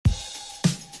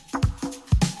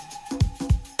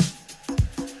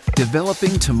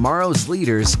Developing Tomorrow's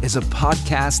Leaders is a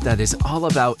podcast that is all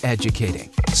about educating,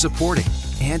 supporting,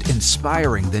 and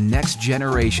inspiring the next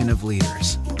generation of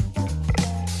leaders.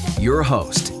 Your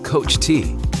host, Coach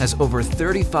T, has over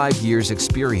 35 years'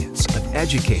 experience of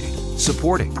educating,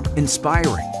 supporting,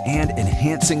 inspiring, and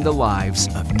enhancing the lives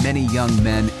of many young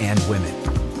men and women.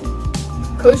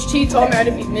 Coach T taught me how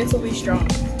to be mentally strong.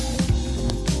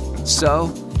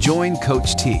 So, join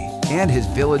Coach T and his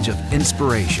village of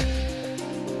inspiration.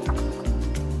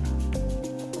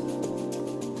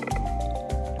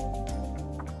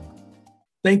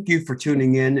 Thank you for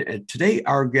tuning in. Today,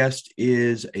 our guest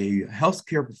is a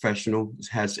healthcare professional,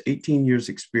 has 18 years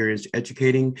experience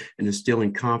educating and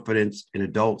instilling confidence in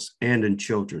adults and in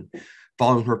children.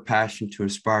 Following her passion to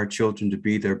inspire children to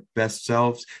be their best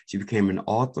selves, she became an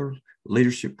author,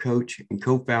 leadership coach, and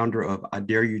co-founder of I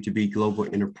Dare You to Be Global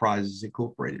Enterprises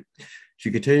Incorporated. She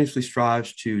continuously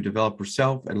strives to develop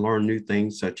herself and learn new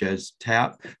things such as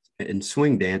tap and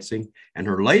swing dancing, and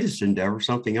her latest endeavor,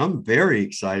 something I'm very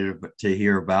excited to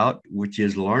hear about, which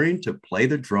is learning to play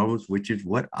the drums, which is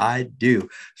what I do.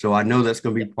 So I know that's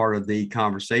going to be part of the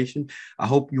conversation. I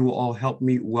hope you will all help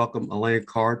me welcome Elena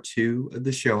Carr to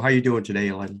the show. How are you doing today,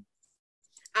 Elena?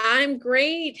 I'm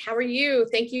great. How are you?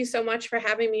 Thank you so much for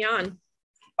having me on.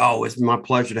 Oh, it's my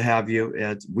pleasure to have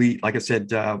you. Like I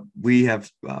said, we have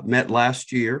met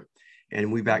last year, and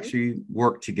we've actually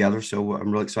worked together. So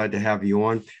I'm really excited to have you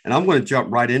on. And I'm going to jump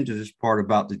right into this part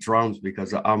about the drums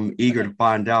because I'm eager to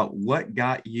find out what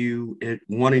got you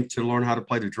wanting to learn how to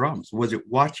play the drums. Was it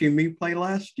watching me play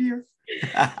last year?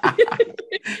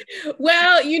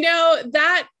 Well,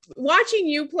 that watching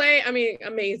you play, I mean,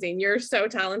 amazing. You're so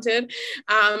talented.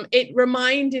 It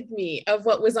reminded me of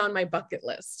what was on my bucket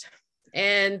list.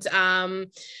 And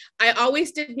I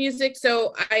always did music.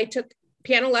 So I took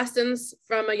piano lessons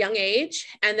from a young age.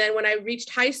 And then when I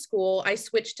reached high school, I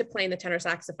switched to playing the tenor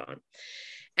saxophone.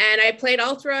 And I played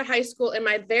all throughout high school. In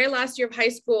my very last year of high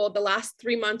school, the last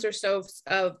 3 months or so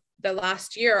of the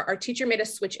last year, our teacher made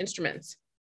us switch instruments.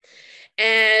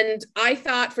 And I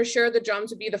thought for sure the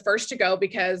drums would be the first to go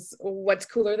because what's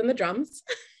cooler than the drums?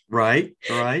 Right.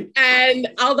 And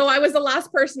although I was the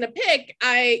last person to pick,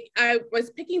 I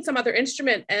was picking some other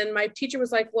instrument. And my teacher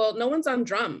was like, well, no one's on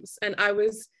drums. And I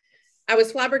was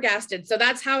flabbergasted. So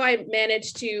that's how I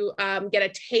managed to get a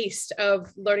taste of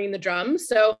learning the drums.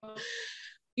 So,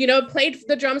 played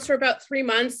the drums for about 3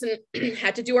 months and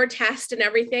had to do our test and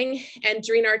everything. And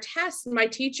during our test, my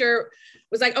teacher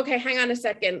was like, okay, hang on a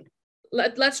second.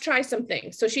 Let's try some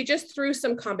things. So she just threw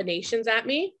some combinations at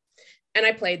me and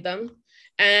I played them.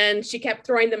 And she kept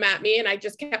throwing them at me and I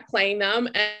just kept playing them.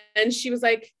 And she was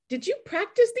like, did you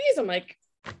practice these? I'm like,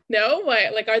 no,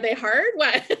 what? Like, are they hard?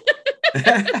 What?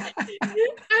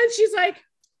 And she's like,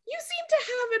 you seem to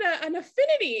have an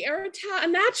affinity or a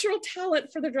natural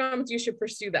talent for the drums. You should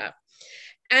pursue that.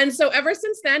 And so ever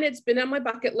since then, it's been on my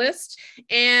bucket list.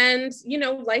 And,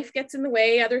 life gets in the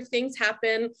way, other things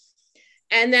happen.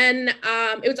 And then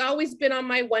it's always been on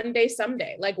my one day,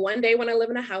 someday. Like one day when I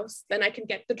live in a house, then I can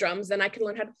get the drums, then I can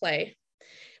learn how to play.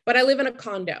 But I live in a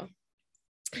condo.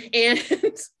 And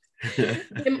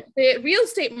the real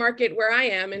estate market where I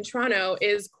am in Toronto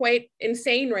is quite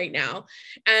insane right now.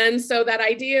 And so that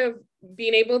idea of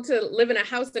being able to live in a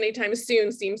house anytime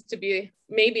soon seems to be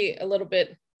maybe a little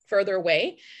bit further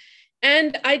away.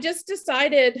 And I just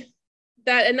decided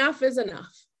that enough is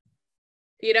enough.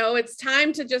 It's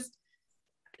time to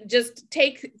just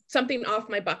take something off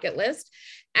my bucket list.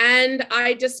 And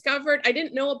I discovered, I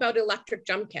didn't know about electric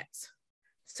drum kits.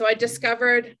 So I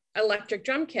discovered electric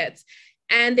drum kits.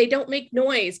 And they don't make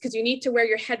noise because you need to wear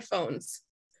your headphones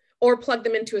or plug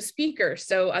them into a speaker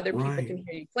so other people can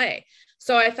hear you play.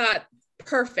 So I thought,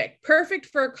 perfect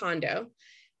for a condo.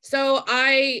 So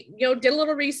I, did a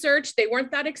little research. They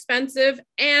weren't that expensive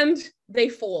and they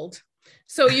fold.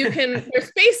 So they're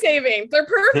space saving. They're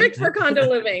perfect for condo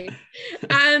living.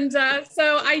 And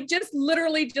so I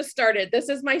literally just started. This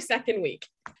is my second week.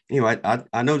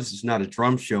 I know this is not a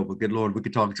drum show, but good Lord, we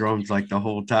could talk drums like the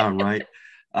whole time, right?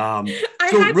 I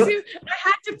had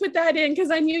to put that in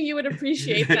because I knew you would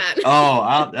appreciate that.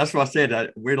 That's what I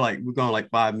said. We're going like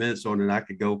 5 minutes on it. And I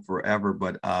could go forever,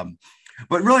 but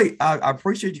really, I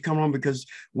appreciate you coming on because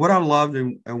what I loved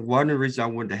and one of the reasons I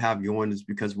wanted to have you on is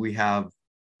because we have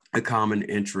a common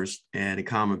interest and a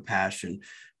common passion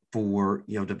for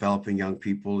developing young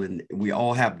people, and we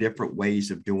all have different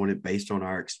ways of doing it based on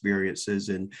our experiences.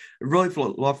 And I'd really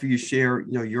love for you to share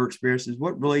your experiences.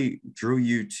 What really drew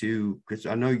you to, because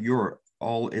I know you're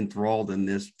all enthralled in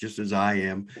this, just as I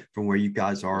am, from where you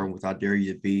guys are and with How Dare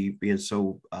You to be being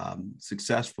so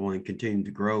successful and continuing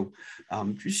to grow.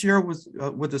 Just share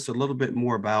with us a little bit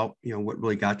more about, what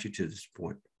really got you to this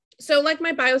point. So like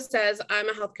my bio says, I'm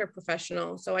a healthcare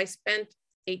professional. So I spent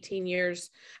 18 years,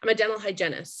 I'm a dental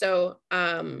hygienist. So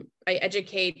I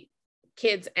educate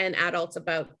kids and adults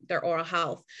about their oral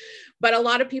health. But a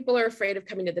lot of people are afraid of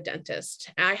coming to the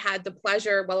dentist. I had the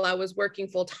pleasure while I was working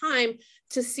full time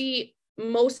to see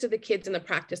most of the kids in the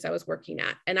practice I was working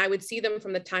at. And I would see them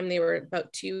from the time they were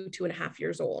about 2.5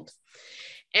 years old.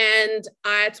 And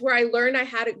it's where I learned I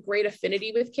had a great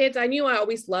affinity with kids. I knew I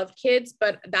always loved kids,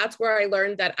 but that's where I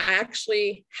learned that I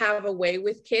actually have a way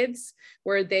with kids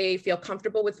where they feel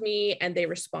comfortable with me and they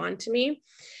respond to me.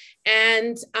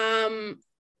 And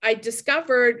I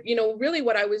discovered, really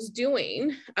what I was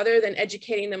doing, other than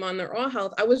educating them on their oral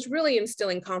health, I was really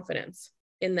instilling confidence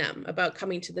in them about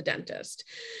coming to the dentist.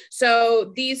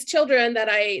 So these children that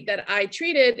I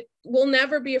treated will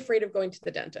never be afraid of going to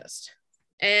the dentist.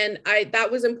 And that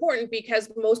was important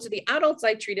because most of the adults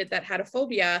I treated that had a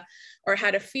phobia or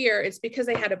had a fear, it's because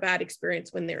they had a bad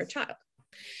experience when they were a child.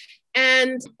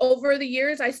 And over the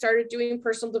years, I started doing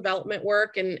personal development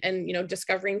work and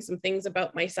discovering some things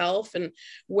about myself and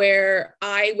where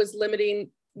I was limiting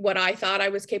what I thought I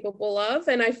was capable of.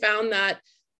 And I found that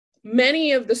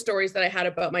many of the stories that I had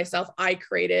about myself, I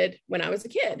created when I was a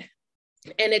kid.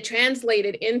 And it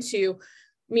translated into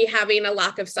me having a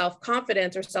lack of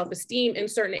self-confidence or self-esteem in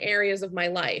certain areas of my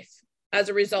life as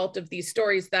a result of these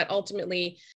stories that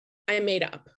ultimately I made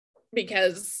up,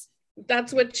 because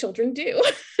that's what children do.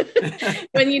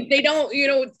 When they don't,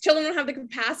 children don't have the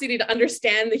capacity to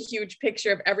understand the huge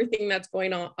picture of everything that's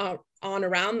going on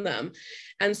around them.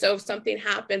 And so if something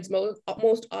happens,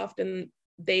 most often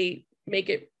they make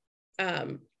it,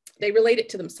 they relate it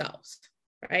to themselves,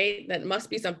 right? That must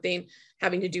be something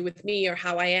having to do with me or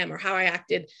how I am or how I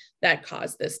acted that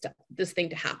caused this thing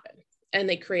to happen. And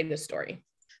they created a story.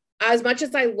 As much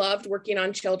as I loved working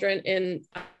on children in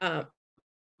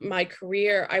my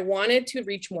career, I wanted to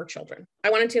reach more children.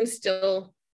 I wanted to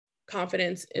instill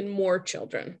confidence in more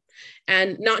children,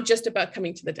 and not just about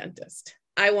coming to the dentist.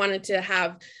 I wanted to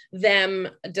have them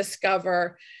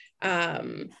discover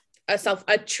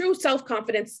a true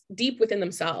self-confidence deep within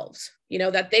themselves,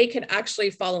 that they could actually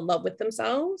fall in love with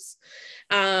themselves,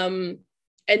 and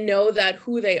know that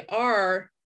who they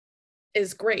are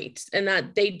is great, and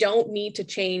that they don't need to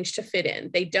change to fit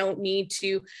in. They don't need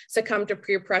to succumb to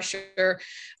peer pressure.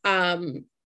 And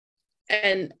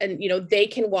they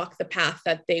can walk the path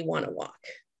that they want to walk.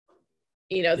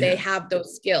 They have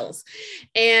those skills.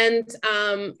 And,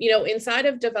 inside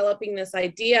of developing this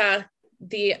idea,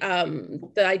 the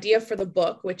idea for the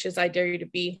book, which is I Dare You to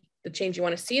Be the Change You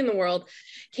Want to See in the World,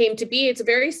 came to be. It's a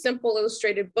very simple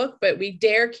illustrated book, but we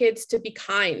dare kids to be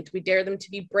kind. We dare them to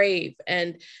be brave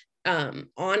and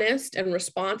honest and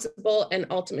responsible, and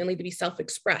ultimately to be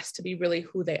self-expressed, to be really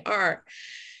who they are.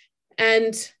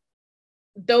 And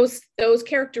those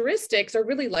characteristics are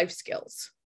really life skills.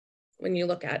 When you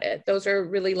look at it, those are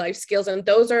really life skills, and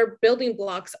those are building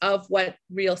blocks of what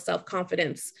real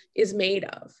self-confidence is made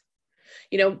of.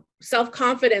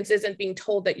 Self-confidence isn't being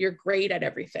told that you're great at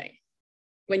everything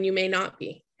when you may not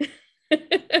be.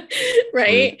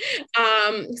 Right?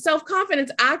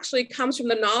 Self-confidence actually comes from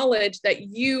the knowledge that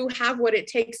you have what it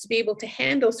takes to be able to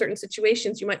handle certain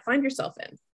situations you might find yourself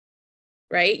in.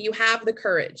 Right? You have the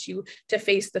courage to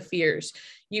face the fears.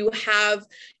 You have,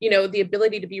 the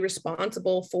ability to be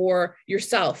responsible for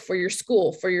yourself, for your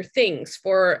school, for your things,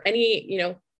 for any,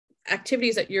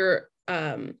 activities that you're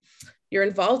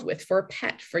involved with, for a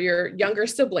pet, for your younger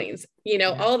siblings,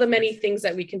 all the many things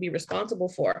that we can be responsible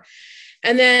for.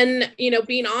 And then,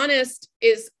 being honest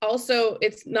is also,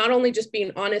 it's not only just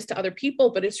being honest to other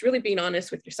people, but it's really being honest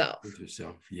with yourself. With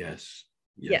yourself. Yes.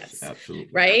 Yes, absolutely.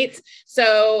 Right.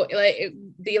 So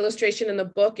the illustration in the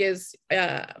book is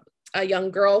a young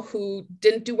girl who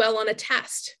didn't do well on a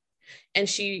test, and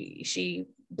she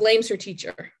blames her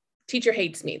teacher. Teacher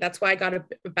hates me. That's why I got a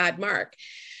bad mark.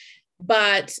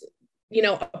 But,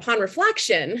 upon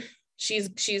reflection,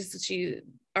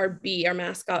 our bee, our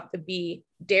mascot, the bee,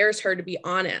 dares her to be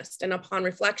honest. And upon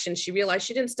reflection, she realized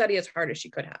she didn't study as hard as she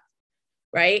could have.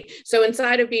 Right. So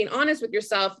inside of being honest with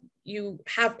yourself, you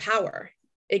have power.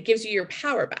 It gives you your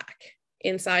power back.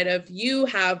 Inside of you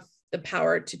have the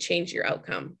power to change your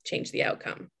outcome, change the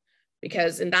outcome.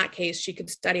 Because in that case, she could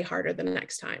study harder the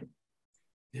next time.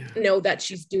 Yeah. Know that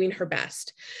she's doing her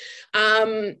best.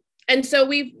 And so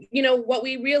what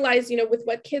we realize, with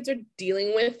what kids are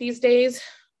dealing with these days,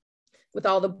 with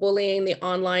all the bullying, the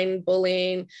online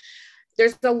bullying,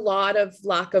 there's a lot of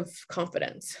lack of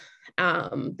confidence.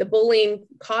 The bullying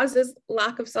causes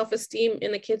lack of self-esteem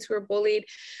in the kids who are bullied.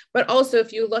 But also,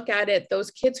 if you look at it,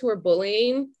 those kids who are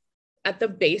bullying, at the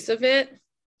base of it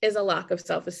is a lack of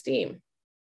self-esteem.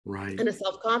 Right. And a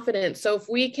self-confidence. So if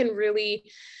we can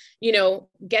really,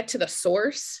 get to the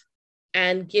source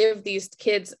and give these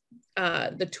kids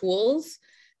the tools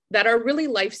that are really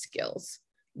life skills,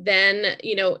 then,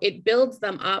 it builds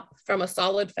them up from a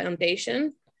solid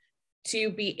foundation to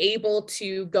be able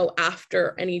to go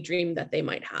after any dream that they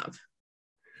might have.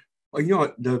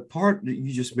 Well, the part that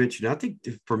you just mentioned, I think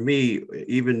for me,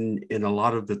 even in a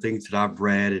lot of the things that I've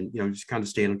read and, just kind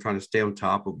of trying to stay on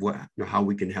top of how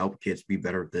we can help kids be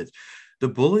better at this. The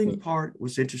bullying part,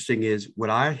 what's interesting is what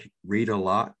I read a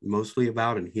lot, mostly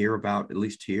about and hear about, at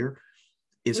least here,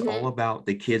 is all about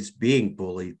the kids being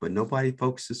bullied, but nobody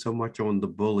focuses so much on the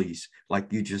bullies,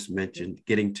 like you just mentioned,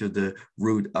 getting to the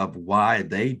root of why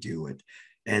they do it.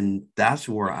 And that's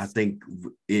where I think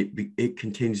it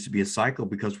continues to be a cycle,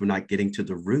 because we're not getting to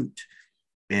the root.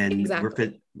 And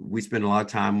we spend a lot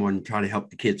of time on trying to help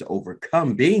the kids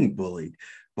overcome being bullied,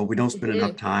 but we don't spend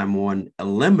enough time on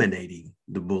eliminating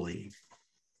the bullying.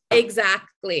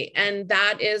 Exactly. And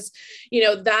that is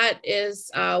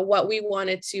what we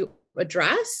wanted to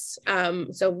address.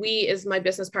 So we is my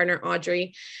business partner,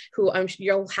 Audrey, who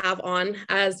you'll have on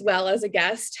as well as a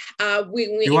guest.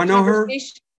 Do I know her?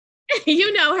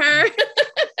 You know her.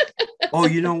 Oh,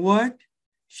 you know what?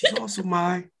 She's also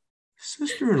my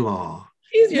sister-in-law.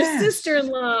 She's your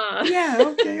sister-in-law. Yeah,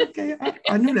 okay.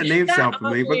 I knew that name sounded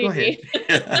familiar, but go ahead.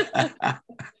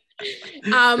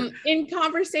 In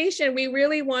conversation, we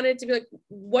really wanted to be like,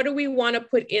 what do we want to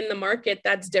put in the market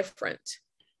that's different?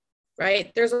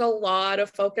 Right? There's a lot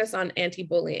of focus on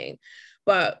anti-bullying,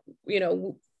 but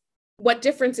what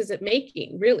difference is it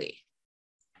making, really?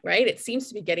 Right? It seems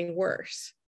to be getting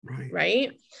worse.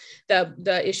 Right?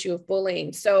 The issue of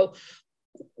bullying. So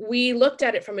we looked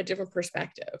at it from a different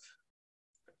perspective.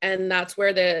 And that's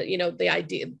where the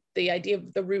idea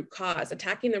of the root cause,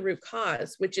 attacking the root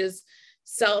cause, which is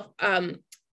lack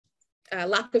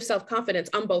of self-confidence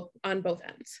on both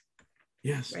ends.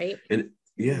 Yes. Right. And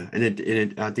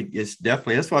it I think it's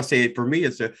definitely, that's why I say it, for me,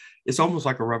 it's almost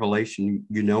like a revelation,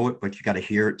 but you got to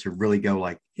hear it to really go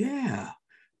like, yeah.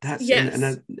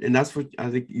 And that's what I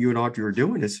think you and Audrey are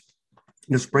doing, is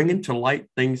bringing to light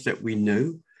things that we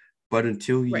knew, but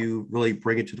until you really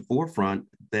bring it to the forefront,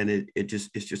 then it's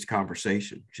just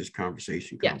conversation,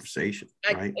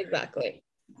 right? Exactly.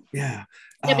 Yeah.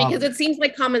 Because it seems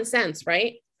like common sense,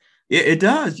 right? It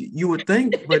does. You would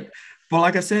think, but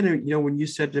like I said, when you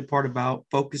said the part about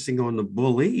focusing on the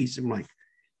bullies, I'm like,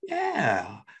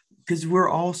 yeah. Because we're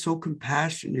all so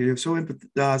compassionate, so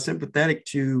sympathetic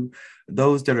to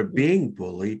those that are being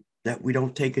bullied, that we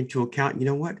don't take into account,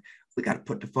 we got to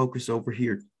put the focus over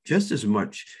here just as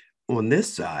much on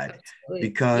this side. Absolutely.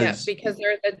 because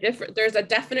there's a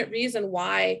definite reason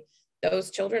why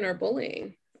those children are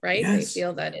bullying, right? Yes. They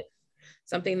feel that it's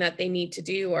something that they need to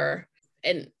do,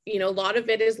 and a lot of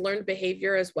it is learned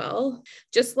behavior as well.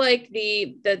 Just like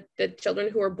the children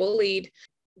who are bullied,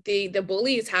 the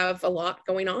bullies have a lot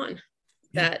going on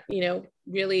that,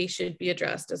 really should be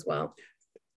addressed as well.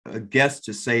 I guess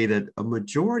to say that a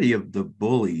majority of the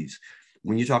bullies,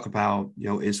 when you talk about,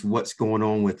 is what's going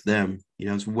on with them,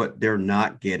 it's what they're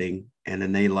not getting. And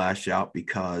then they lash out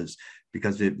because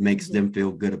it makes them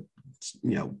feel good,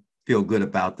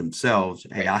 about themselves.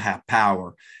 Hey, I have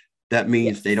power. That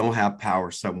means they don't have power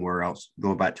somewhere else.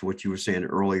 Going back to what you were saying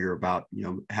earlier about,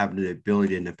 having the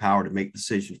ability and the power to make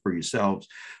decisions for yourselves.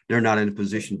 They're not in a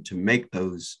position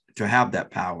to have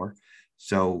that power.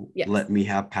 So let me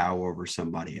have power over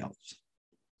somebody else.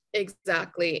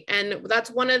 Exactly. And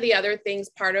that's one of the other things,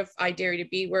 part of I Dare You to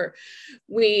Be, where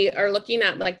we are looking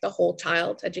at like the whole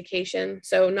child education.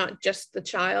 So not just the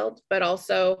child, but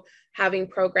also having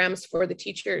programs for the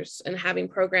teachers and having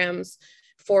programs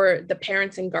for the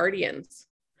parents and guardians,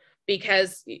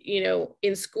 because,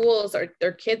 in schools,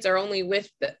 their kids are only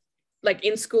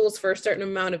in schools for a certain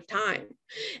amount of time.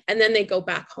 And then they go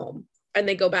back home and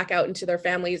they go back out into their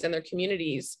families and their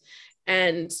communities.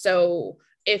 And so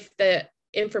if the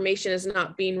information is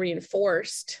not being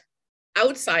reinforced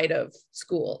outside of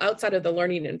school, outside of the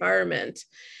learning environment,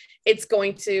 it's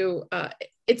going to,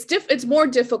 it's more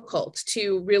difficult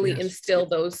to really instill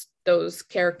those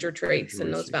character traits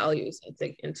and those values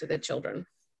into the children.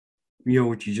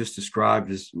 What you just described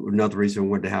is another reason I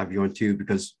wanted to have you on too,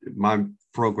 because my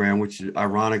program, which is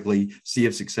ironically Sea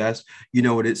of Success,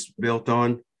 what it's built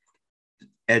on?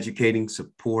 Educating,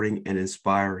 supporting, and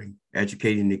inspiring.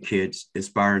 Educating the kids,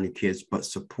 inspiring the kids, but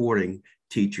supporting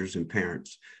teachers and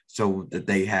parents so that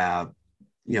they have,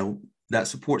 that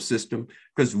support system,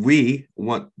 because we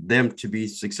want them to be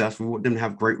successful. We want them to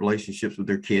have great relationships with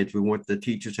their kids. We want the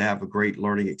teachers to have a great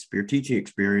teaching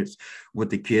experience with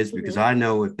the kids, because I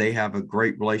know if they have a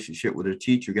great relationship with their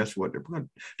teacher, guess what? They're going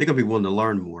to be willing to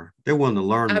learn more. They're willing to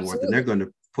learn more, then they're going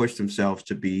to push themselves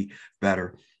to be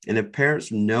better. And if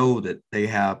parents know that they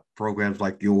have programs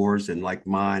like yours and like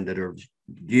mine that are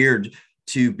geared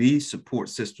to be support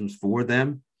systems for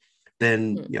them,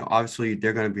 then, obviously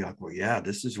they're going to be like, well, yeah,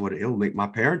 this is what it'll make my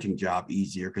parenting job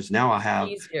easier, because now I have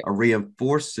a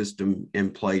reinforced system in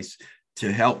place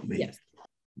to help me. Yes.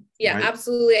 Yeah, right?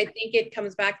 Absolutely. I think it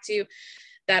comes back to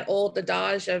that old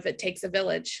adage of it takes a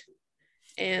village.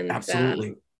 And,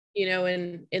 absolutely.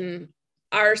 In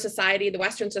our society, the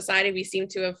Western society, we seem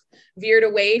to have veered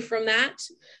away from that.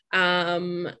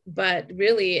 But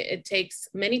really it takes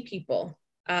many people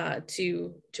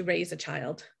to raise a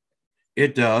child.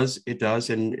 It does.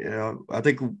 And I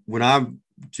think when I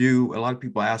do, a lot of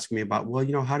people ask me about, well,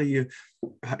 how do you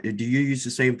use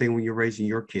the same thing when you're raising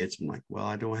your kids? I'm like, well,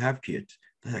 I don't have kids.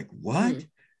 They're like, what?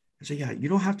 I say, yeah, you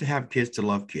don't have to have kids to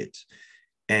love kids.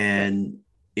 And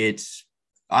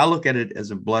I look at it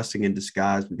as a blessing in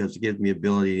disguise, because it gives me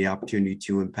the opportunity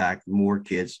to impact more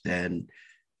kids than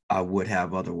I would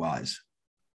have otherwise.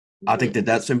 I think that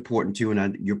that's important too.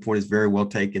 And your point is very well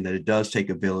taken, that it does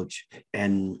take a village,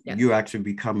 and you actually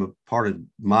become a part of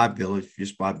my village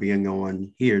just by being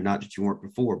on here. Not that you weren't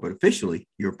before, but officially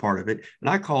you're a part of it.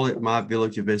 And I call it my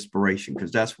village of inspiration,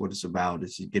 because that's what it's about,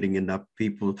 is getting enough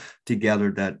people together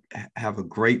that have a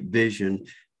great vision,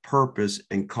 purpose,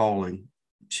 and calling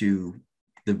to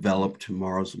develop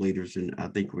tomorrow's leaders. And I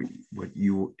think what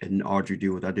you and Audrey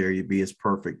do with I Dare You Be is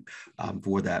perfect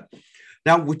for that.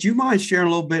 Now, would you mind sharing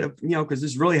a little bit of, because this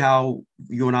is really how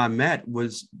you and I met,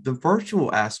 was the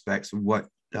virtual aspects of what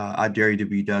I Dare You to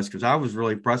Be does, because I was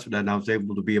really impressed with that, and I was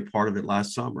able to be a part of it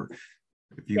last summer.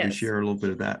 If you can share a little bit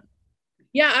of that.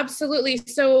 Yeah, absolutely.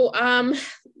 So,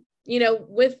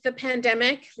 with the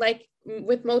pandemic, like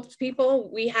with most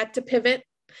people, we had to pivot.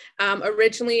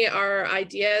 Originally, our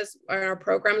ideas or our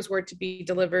programs were to be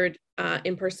delivered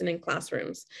in person in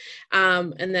classrooms,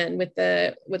 and then with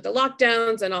the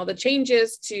lockdowns and all the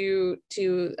changes to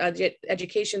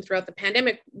education throughout the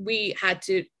pandemic, we had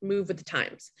to move with the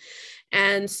times,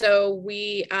 and so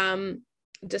we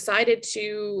decided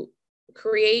to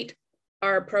create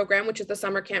our program, which is the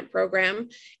summer camp program,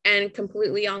 and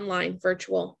completely online,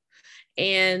 virtual,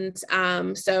 and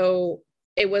so.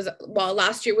 It was,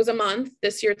 last year was a month.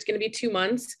 This year it's going to be 2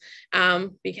 months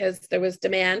because there was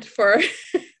demand for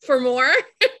more.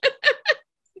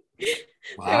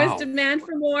 Wow. There was demand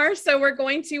for more. So we're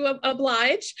going to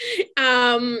oblige.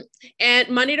 And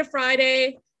Monday to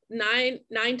Friday, 9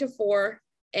 to 4.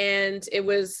 And it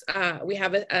was, we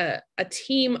have a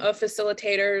team of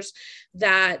facilitators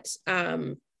that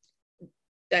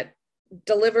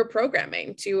deliver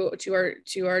programming to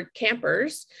our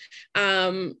campers,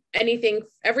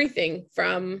 everything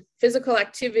from physical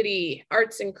activity,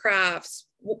 arts and crafts,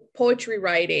 poetry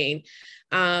writing,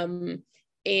 and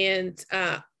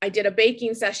I did a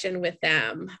baking session with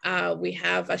them. We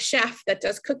have a chef that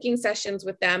does cooking sessions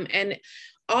with them, and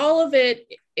all of it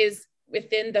is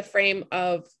within the frame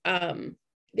of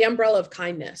the umbrella of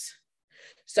kindness.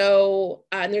 So,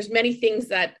 and there's many things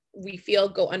that we feel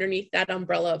go underneath that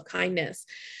umbrella of kindness,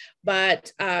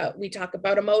 but we talk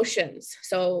about emotions.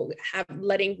 So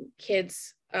letting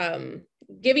kids,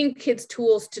 giving kids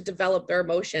tools to develop their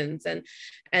emotions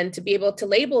and to be able to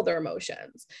label their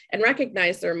emotions and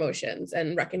recognize their emotions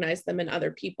and recognize them in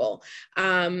other people.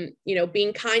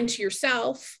 Being kind to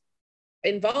yourself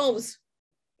involves,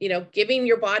 giving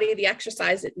your body the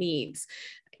exercise it needs,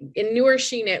 and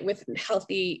nourishing it with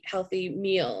healthy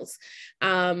meals,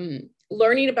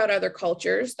 learning about other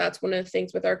cultures. That's one of the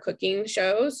things with our cooking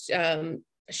shows.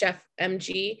 Chef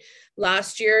MG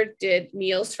last year did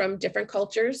meals from different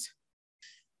cultures.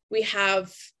 We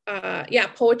have,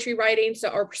 poetry writing, so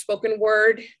our spoken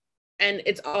word, and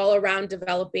it's all around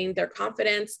developing their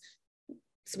confidence.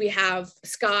 So we have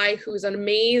Sky, who's an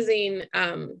amazing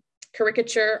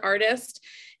caricature artist,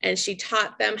 and she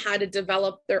taught them how to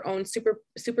develop their own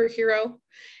superhero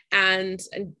and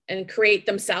create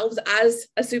themselves as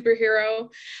a superhero.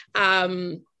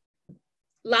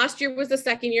 Last year was the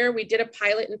second year. We did a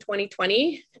pilot in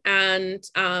 2020, and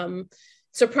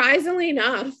surprisingly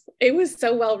enough, it was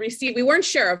so well received. We weren't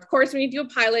sure. Of course, when you do a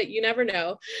pilot, you never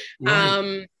know.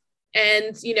 Right.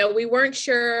 And we weren't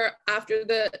sure after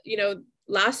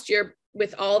last year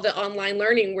with all the online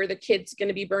learning, were the kids going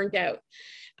to be burned out?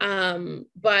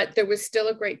 But there was still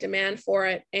a great demand for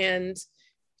it. And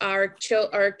our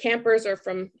campers are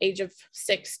from age of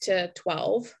 6 to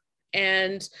 12.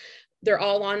 And they're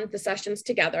all on the sessions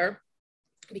together,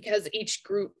 because each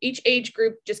age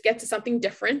group just gets something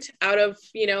different out of,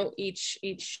 each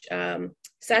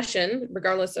session,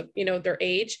 regardless of, their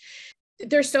age.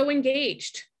 They're so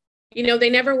engaged, they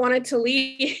never wanted to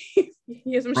leave.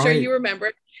 As I'm sure you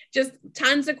remember, just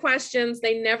tons of questions.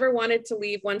 They never wanted to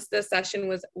leave once the session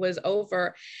was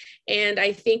over. And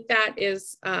I think that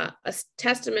is a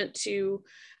testament to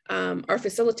our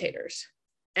facilitators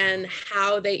and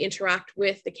how they interact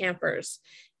with the campers,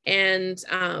 and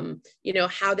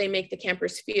how they make the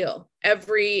campers feel.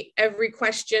 Every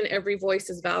question, every voice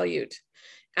is valued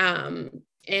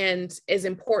and is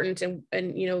important, and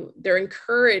they're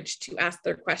encouraged to ask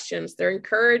their questions. They're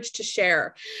encouraged to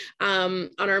share. On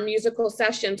our musical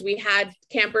sessions, we had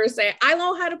campers say, "I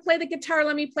know how to play the guitar,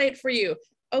 let me play it for you."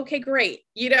 Okay, great.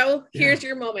 Here's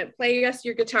your moment, play us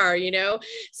your guitar,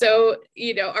 So,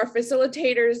 our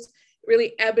facilitators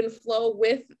really ebb and flow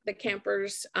with the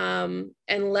campers, and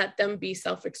let them be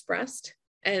self-expressed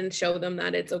and show them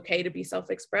that it's okay to be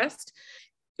self-expressed.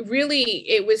 Really,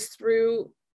 it was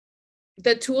through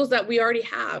the tools that we already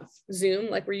have, Zoom,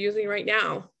 like we're using right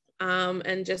now,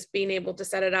 and just being able to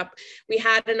set it up. We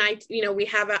had we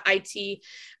have an IT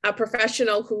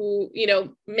professional who,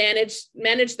 managed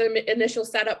the initial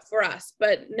setup for us,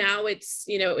 but now it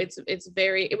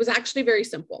was actually very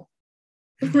simple.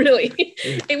 Really,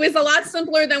 it was a lot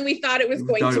simpler than we thought it was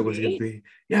going to be.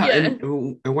 Yeah.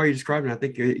 And while you're describing, I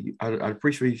think I'd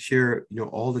appreciate you share,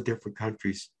 all the different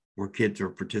countries where kids are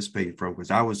participating from, because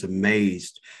I was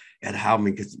amazed at how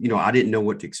many, because, I didn't know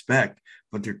what to expect,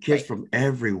 but they're kids from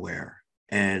everywhere.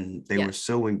 And they were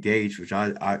so engaged, which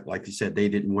I, like you said, they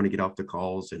didn't want to get off the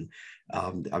calls. And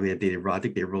I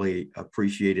think they really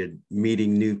appreciated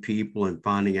meeting new people and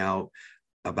finding out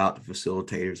about the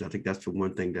facilitators. I think that's the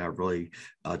one thing that I really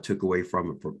took away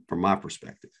from it from my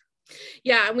perspective.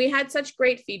 Yeah, and we had such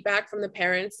great feedback from the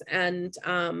parents, and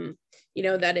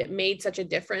that it made such a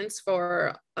difference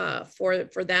for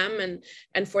them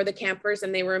and for the campers,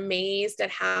 and they were amazed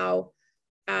at how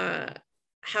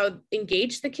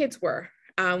engaged the kids were.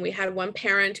 We had one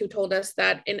parent who told us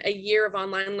that in a year of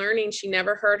online learning, she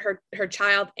never heard her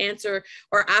child answer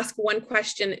or ask one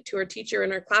question to her teacher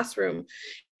in her classroom.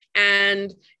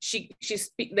 And she's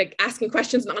like asking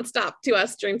questions nonstop to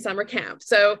us during summer camp.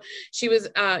 So she was,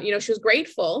 she was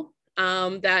grateful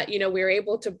that, we were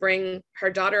able to bring her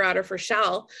daughter out of her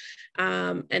shell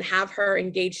and have her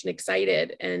engaged and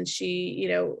excited. And she,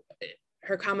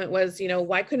 her comment was,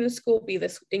 why couldn't school be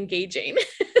this engaging?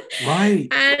 Right.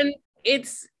 And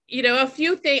it's, a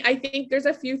few things, I think there's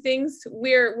a few things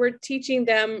we're teaching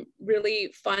them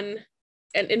really fun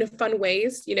and in fun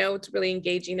ways, it's really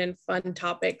engaging and fun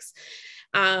topics.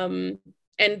 And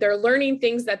they're learning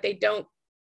things that they don't,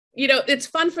 it's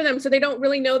fun for them. So they don't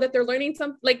really know that they're learning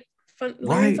something, like fun,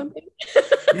 learning something.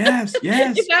 Yes.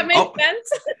 If that makes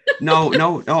sense. No.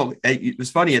 It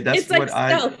was funny. That's it's like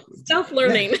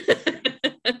self-learning.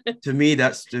 Yeah. To me,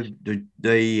 that's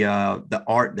the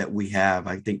art that we have.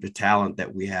 I think the talent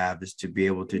that we have is to be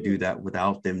able to do that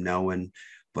without them knowing.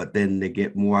 But then they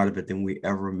get more out of it than we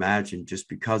ever imagined, just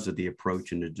because of the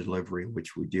approach and the delivery in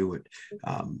which we do it.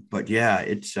 But yeah,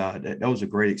 it's that was a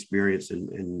great experience,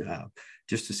 and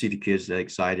just to see the kids that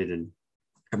excited. And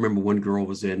I remember one girl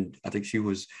was in, I think she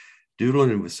was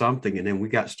doodling with something, and then we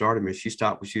got started, and she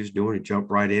stopped what she was doing and jumped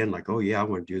right in, like, "Oh yeah, I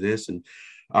want to do this." And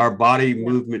our body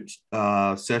movement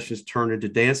sessions turned into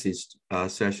dancing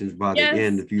sessions by the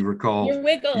end, if you recall. Your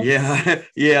wiggle.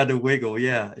 Yeah, the wiggle.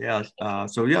 Yeah.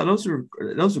 So yeah, those are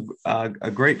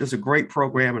a great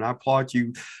program, and I applaud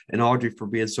you and Audrey for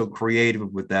being so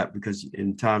creative with that, because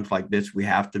in times like this, we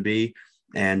have to be.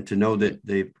 And to know that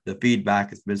the feedback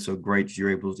has been so great,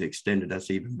 you're able to extend it,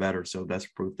 that's even better. So that's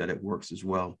proof that it works as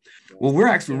well. Well, we're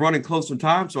actually running close on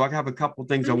time, so I have a couple of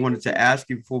things I wanted to ask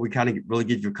you before we kind of really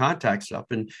get your contacts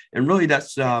up. And really,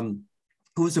 that's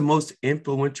who's the most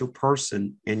influential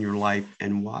person in your life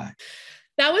and why?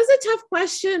 That was a tough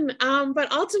question,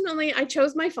 but ultimately I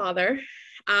chose my father,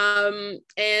 and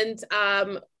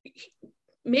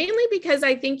mainly because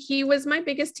I think he was my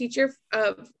biggest teacher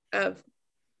of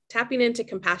tapping into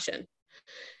compassion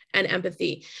and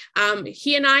empathy.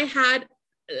 He and I had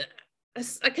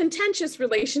a contentious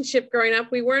relationship growing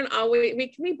up. We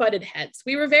butted heads.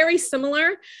 We were very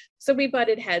similar, so we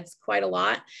butted heads quite a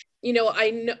lot.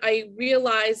 I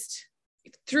realized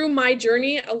through my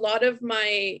journey, a lot of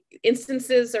my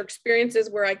instances or experiences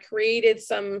where I created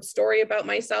some story about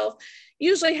myself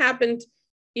usually happened,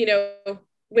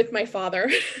 with my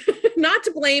father. Not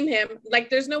to blame him, like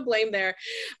there's no blame there.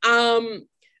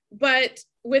 But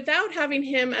without having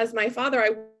him as my father,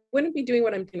 I wouldn't be doing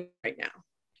what I'm doing right now.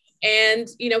 And,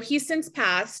 he's since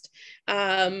passed.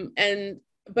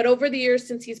 But over the years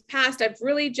since he's passed, I've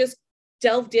really just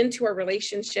delved into our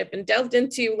relationship and delved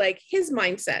into like his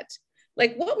mindset,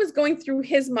 like what was going through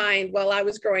his mind while I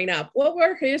was growing up. What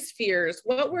were his fears?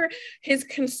 What were his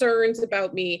concerns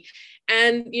about me?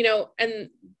 And, and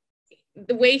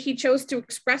the way he chose to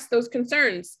express those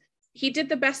concerns, he did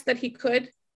the best that he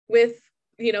could with,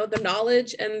 the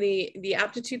knowledge and the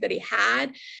aptitude that he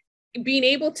had. Being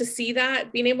able to see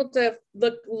that, being able to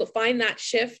find that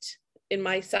shift in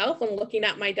myself and looking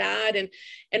at my dad and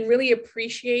really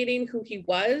appreciating who he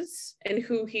was and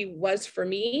who he was for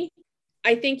me.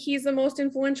 I think he's the most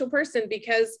influential person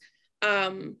because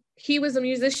he was a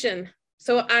musician.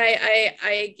 So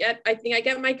I think I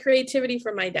get my creativity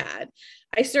from my dad.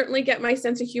 I certainly get my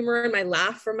sense of humor and my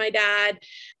laugh from my dad.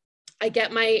 I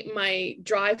get my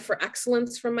drive for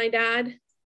excellence from my dad.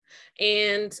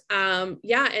 And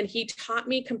and he taught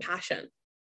me compassion,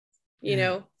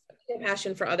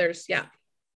 compassion for others. Yeah.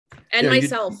 And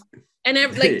myself. And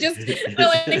just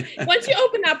once you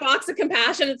open that box of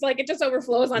compassion, it's like it just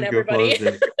overflows on everybody.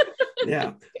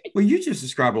 Yeah. Well, you just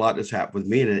described a lot that's happened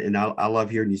with me, and I love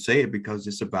hearing you say it because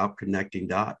it's about connecting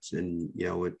dots. And,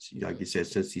 it's like you said,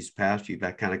 since he's passed, you've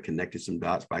kind of connected some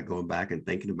dots by going back and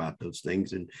thinking about those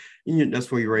things. And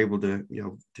that's where you're able to,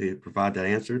 to provide that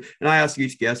answer. And I ask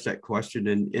each guest that question.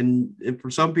 And for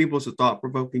some people, it's a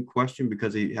thought-provoking question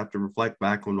because they have to reflect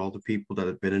back on all the people that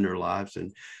have been in their lives.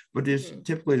 But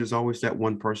there's always that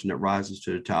one person that rises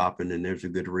to the top, and then there's a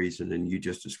good reason. And you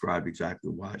just described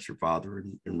exactly why it's your father,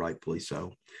 and rightfully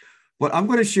so. But I'm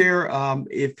going to share,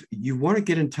 if you want to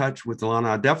get in touch with Alana,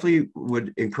 I definitely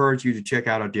would encourage you to check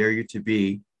out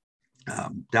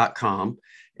idareyoutobe.com.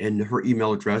 And her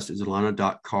email address is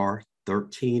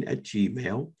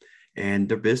alana.carr13@gmail. And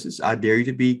their business, I Dare You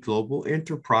to Be Global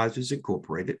Enterprises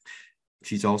Incorporated.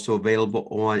 She's also available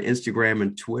on Instagram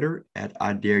and Twitter at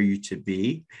I Dare You to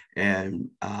Be.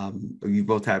 And you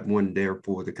both have one there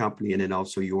for the company. And then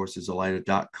also yours is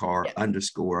Alana.Carr_ on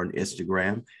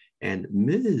Instagram. And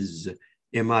Ms.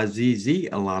 Mizz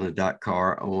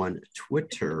Alana.Carr on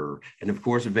Twitter. And of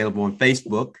course, available on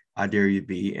Facebook, I Dare You to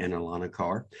Be and Alana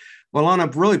Carr. Well, Alana, I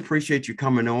really appreciate you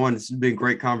coming on. This has been a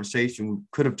great conversation. We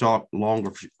could have talked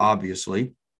longer,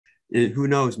 obviously. Who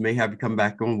knows, may have you come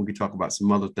back on. We could talk about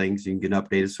some other things. You can get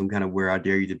updated on kind of where I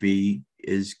Dare You to Be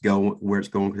is going, where it's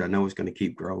going, because I know it's going to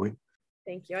keep growing.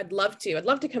 Thank you. I'd love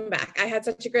to come back. I had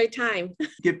such a great time.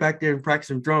 Get back there and practice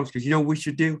some drums, because we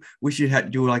should do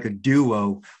do like a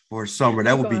duo for summer.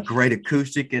 That would be great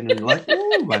acoustic, and like,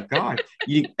 oh my God.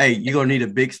 You're going to need a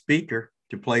big speaker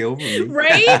to play over me.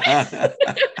 Right?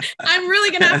 I'm really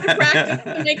going to have to practice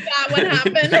to make that one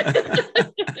happen.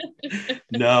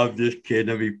 No, I'm just kidding.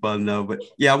 That'd be fun though. But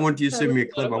yeah, I want you to send me a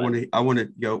clip. I want to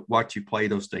go watch you play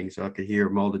those things so I can hear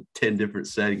them, all the 10 different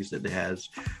settings that it has.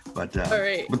 But all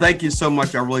right. But thank you so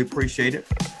much. I really appreciate it.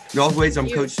 As always, I'm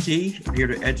Coach T. I'm here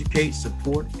to educate,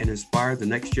 support, and inspire the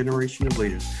next generation of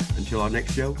leaders. Until our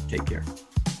next show, take care.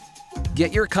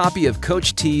 Get your copy of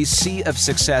Coach T's Sea of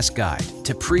Success Guide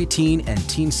to preteen and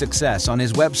teen success on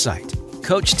his website,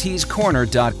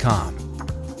 CoachT'sCorner.com.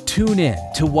 Tune in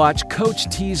to watch Coach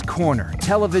T's Corner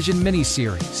television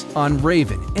miniseries on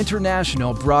Raven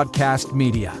International Broadcast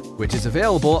Media, which is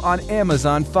available on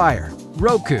Amazon Fire,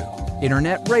 Roku,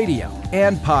 Internet Radio,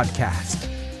 and podcast.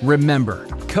 Remember,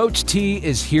 Coach T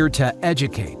is here to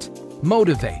educate,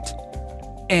 motivate,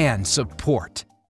 and support.